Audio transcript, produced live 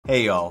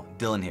Hey y'all,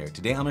 Dylan here.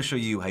 Today I'm going to show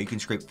you how you can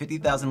scrape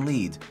 50,000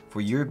 leads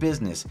for your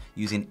business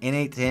using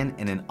N8N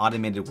and an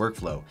automated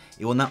workflow.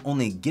 It will not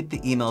only get the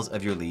emails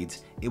of your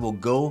leads, it will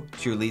go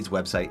to your leads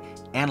website,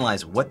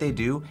 analyze what they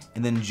do,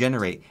 and then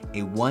generate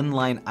a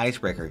one-line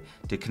icebreaker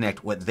to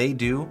connect what they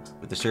do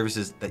with the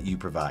services that you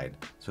provide.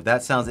 So if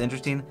that sounds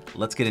interesting,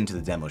 let's get into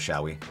the demo,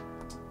 shall we?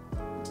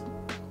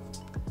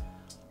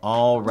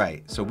 All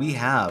right, so we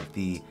have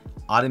the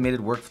automated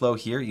workflow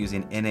here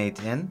using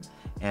N8N.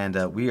 And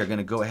we are going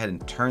to go ahead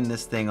and turn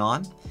this thing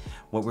on.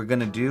 What we're going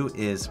to do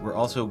is we're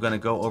also going to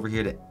go over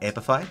here to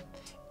Apify.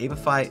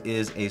 Apify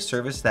is a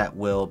service that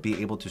will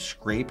be able to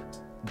scrape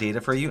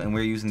data for you, and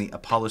we're using the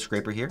Apollo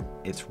scraper here.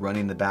 It's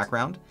running in the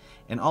background.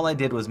 And all I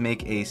did was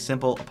make a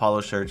simple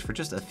Apollo search for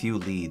just a few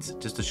leads,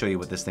 just to show you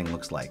what this thing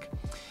looks like.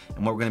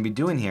 And what we're going to be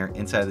doing here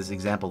inside of this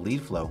example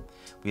lead flow,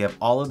 we have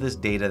all of this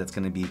data that's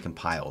going to be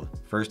compiled.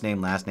 First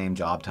name, last name,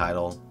 job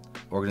title,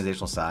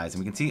 organizational size.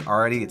 And we can see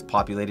already it's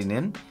populating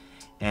in.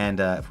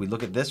 And if we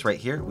look at this right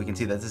here, we can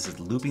see that this is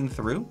looping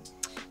through.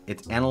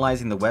 It's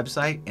analyzing the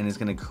website and is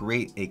going to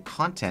create a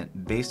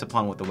content based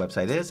upon what the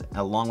website is,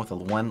 along with a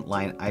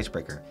one-line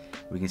icebreaker.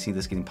 We can see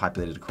this getting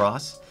populated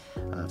across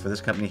for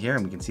this company here,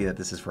 and we can see that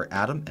this is for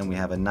Adam, and we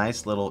have a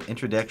nice little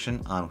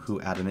introduction on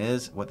who Adam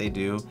is, what they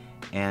do,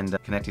 and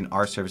connecting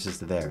our services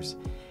to theirs.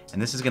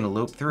 And this is going to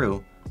loop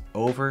through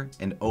over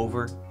and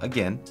over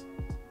again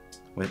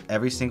with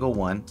every single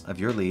one of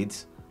your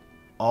leads,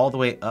 all the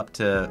way up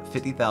to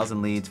 50,000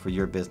 leads for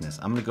your business.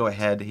 I'm gonna go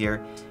ahead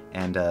here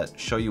and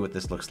show you what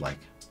this looks like.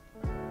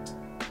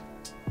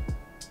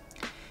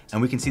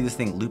 And we can see this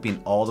thing looping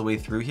all the way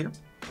through here.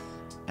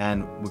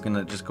 And we're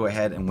gonna just go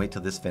ahead and wait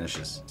till this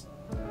finishes.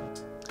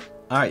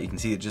 All right, you can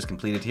see it just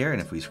completed here.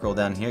 And if we scroll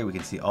down here, we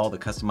can see all the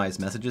customized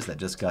messages that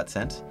just got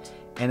sent.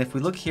 And if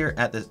we look here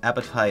at this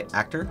Apify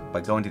actor,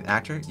 by going to the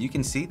actor, you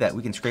can see that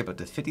we can scrape up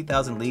to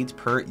 50,000 leads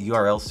per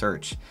URL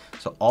search.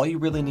 So all you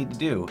really need to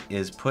do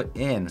is put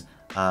in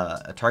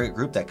a target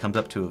group that comes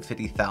up to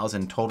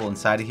 50,000 total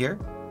inside of here.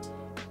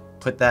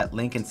 Put that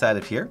link inside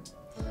of here,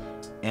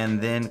 and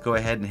then go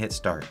ahead and hit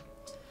start.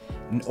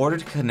 In order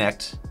to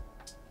connect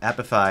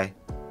Apify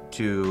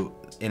to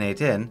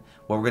N8N,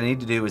 what we're going to need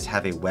to do is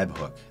have a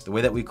webhook. The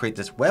way that we create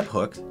this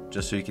webhook,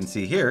 just so you can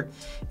see here,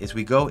 is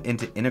we go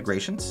into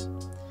integrations,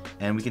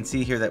 and we can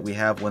see here that we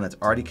have one that's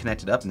already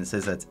connected up, and it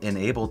says that's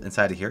enabled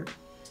inside of here.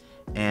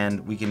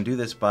 And we can do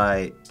this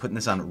by putting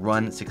this on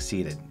run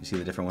succeeded. You see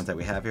the different ones that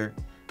we have here?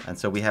 And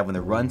so we have when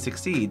the run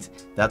succeeds,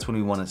 that's when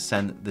we want to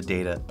send the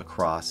data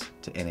across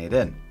to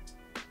N8N.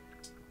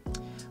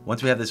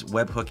 Once we have this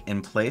webhook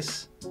in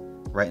place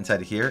right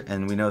inside of here,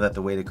 and we know that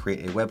the way to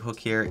create a webhook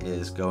here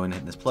is go and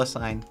hit this plus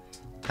sign,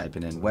 type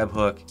in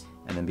webhook,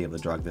 and then be able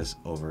to drag this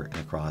over and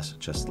across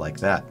just like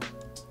that.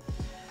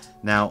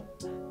 Now,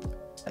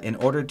 in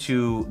order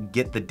to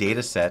get the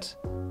data set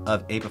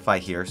of Apify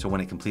here, so when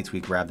it completes, we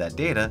grab that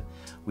data,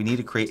 we need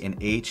to create an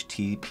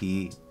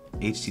HTTP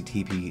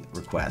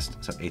request.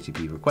 So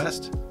HTTP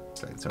request,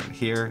 drag this over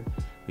here,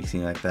 we can see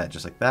like that,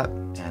 just like that.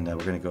 And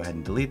we're gonna go ahead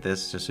and delete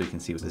this just so you can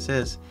see what this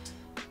is.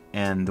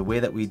 And the way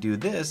that we do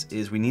this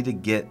is we need to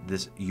get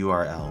this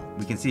URL.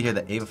 We can see here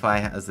that Apify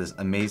has this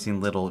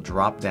amazing little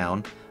drop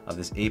down of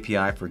this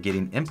API for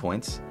getting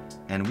endpoints.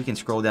 And we can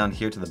scroll down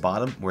here to the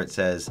bottom where it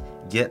says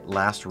get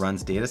last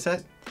runs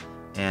dataset.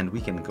 And we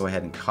can go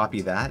ahead and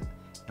copy that.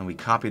 And we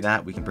copy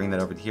that, we can bring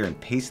that over to here and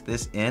paste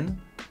this in.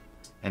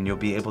 And you'll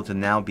be able to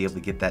now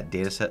get that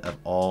data set of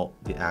all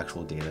the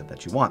actual data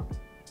that you want.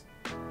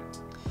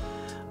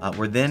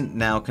 We're then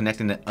now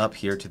connecting it up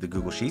here to the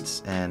Google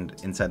Sheets, and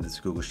inside this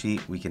Google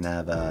Sheet we can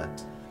have,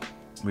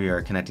 we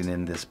are connecting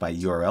in this by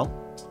URL,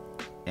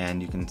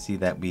 and you can see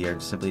that we are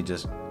simply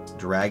just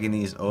dragging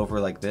these over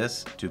like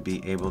this to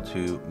be able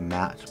to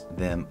match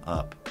them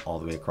up all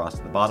the way across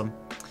to the bottom.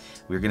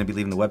 We're going to be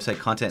leaving the website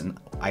content and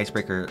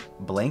icebreaker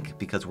blank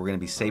because we're going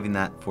to be saving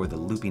that for the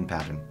looping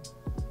pattern.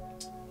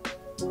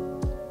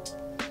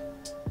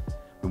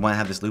 We want to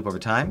have this loop over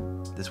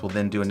time. This will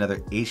then do another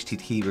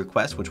HTTP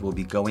request, which will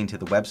be going to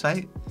the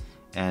website.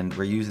 And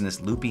we're using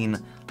this looping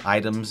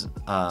items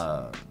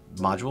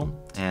module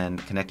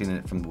and connecting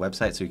it from the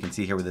website. So you can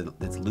see here where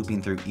it's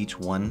looping through each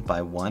one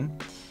by one.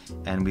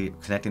 And we're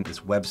connecting this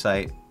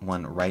website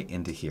one right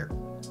into here.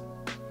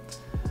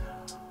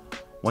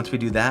 Once we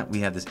do that, we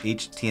have this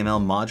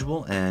HTML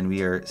module, and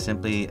we are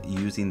simply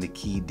using the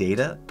key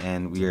data,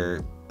 and we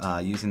are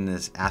using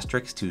this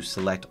asterisk to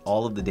select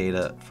all of the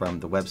data from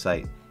the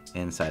website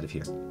inside of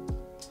here.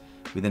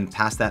 We then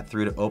pass that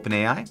through to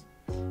OpenAI,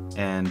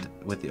 and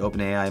with the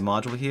OpenAI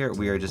module here,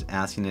 we are just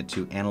asking it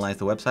to analyze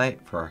the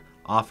website for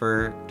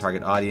offer,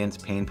 target audience,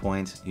 pain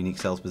points, unique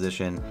sales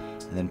position,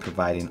 and then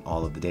providing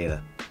all of the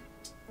data.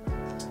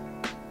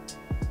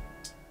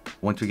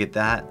 Once we get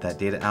that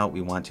data out,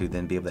 we want to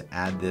then be able to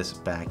add this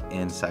back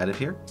inside of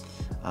here,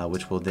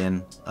 which will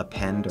then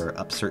append or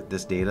upsert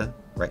this data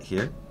right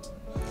here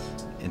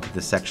into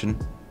this section.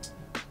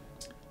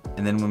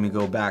 And then when we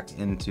go back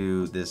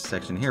into this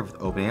section here with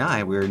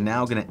OpenAI, we're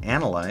now going to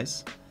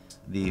analyze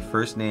the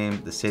first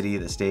name, the city,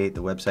 the state,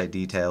 the website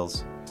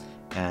details,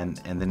 and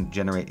then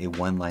generate a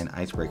one-line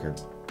icebreaker.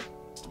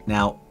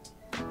 Now,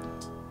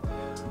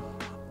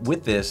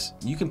 with this,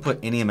 you can put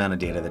any amount of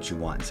data that you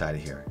want inside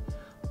of here.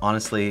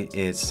 Honestly,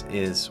 AI is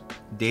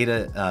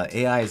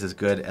as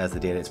good as the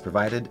data it's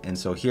provided, and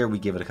so here we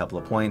give it a couple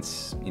of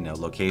points,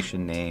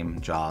 location, name,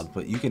 job,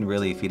 but you can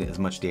really feed it as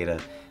much data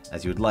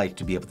as you would like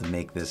to be able to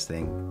make this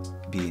thing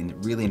be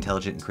really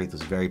intelligent and create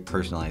those very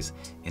personalized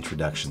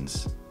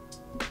introductions.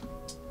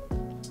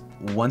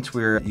 Once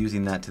we're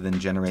using that to then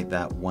generate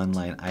that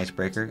one-line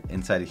icebreaker,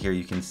 inside of here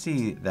you can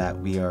see that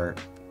we're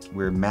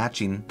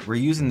using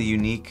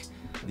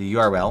the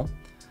URL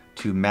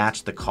to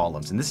match the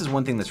columns. And this is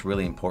one thing that's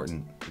really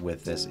important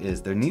with this,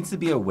 is there needs to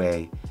be a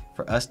way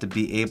for us to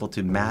be able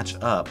to match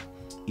up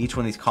each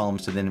one of these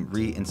columns to then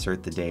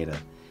reinsert the data.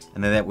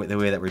 And then the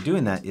way that we're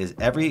doing that is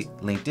every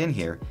LinkedIn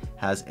here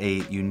has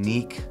a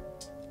unique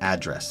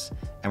address.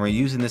 And we're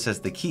using this as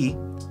the key,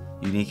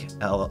 unique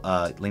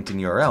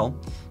LinkedIn URL,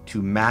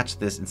 to match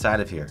this inside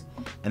of here.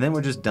 And then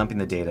we're just dumping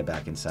the data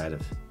back inside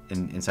of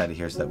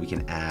here so that we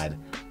can add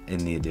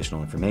in the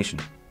additional information.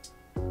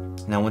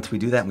 Now, once we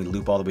do that and we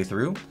loop all the way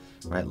through,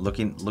 right,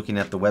 looking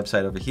at the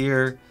website over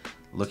here,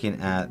 looking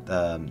at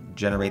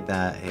generate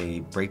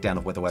a breakdown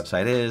of what the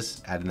website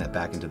is, adding that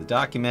back into the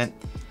document,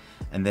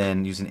 and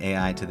then using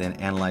AI to then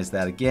analyze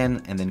that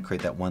again and then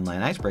create that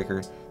one-line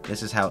icebreaker.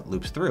 This is how it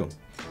loops through.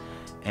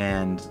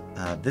 And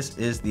this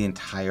is the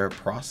entire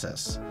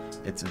process.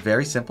 It's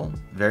very simple,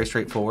 very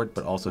straightforward,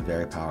 but also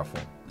very powerful.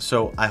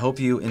 So I hope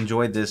you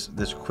enjoyed this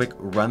quick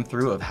run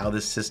through of how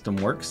this system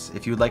works.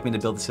 If you would like me to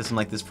build a system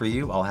like this for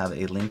you, I'll have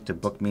a link to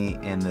book me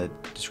in the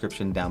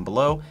description down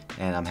below,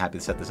 and I'm happy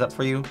to set this up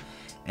for you.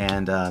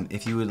 And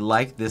if you would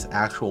like this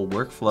actual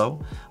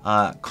workflow,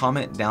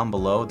 comment down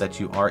below that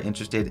you are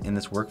interested in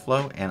this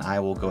workflow, and I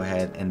will go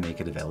ahead and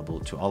make it available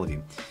to all of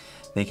you.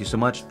 Thank you so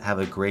much. Have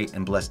a great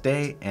and blessed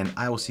day, and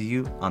I will see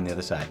you on the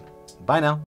other side. Bye now.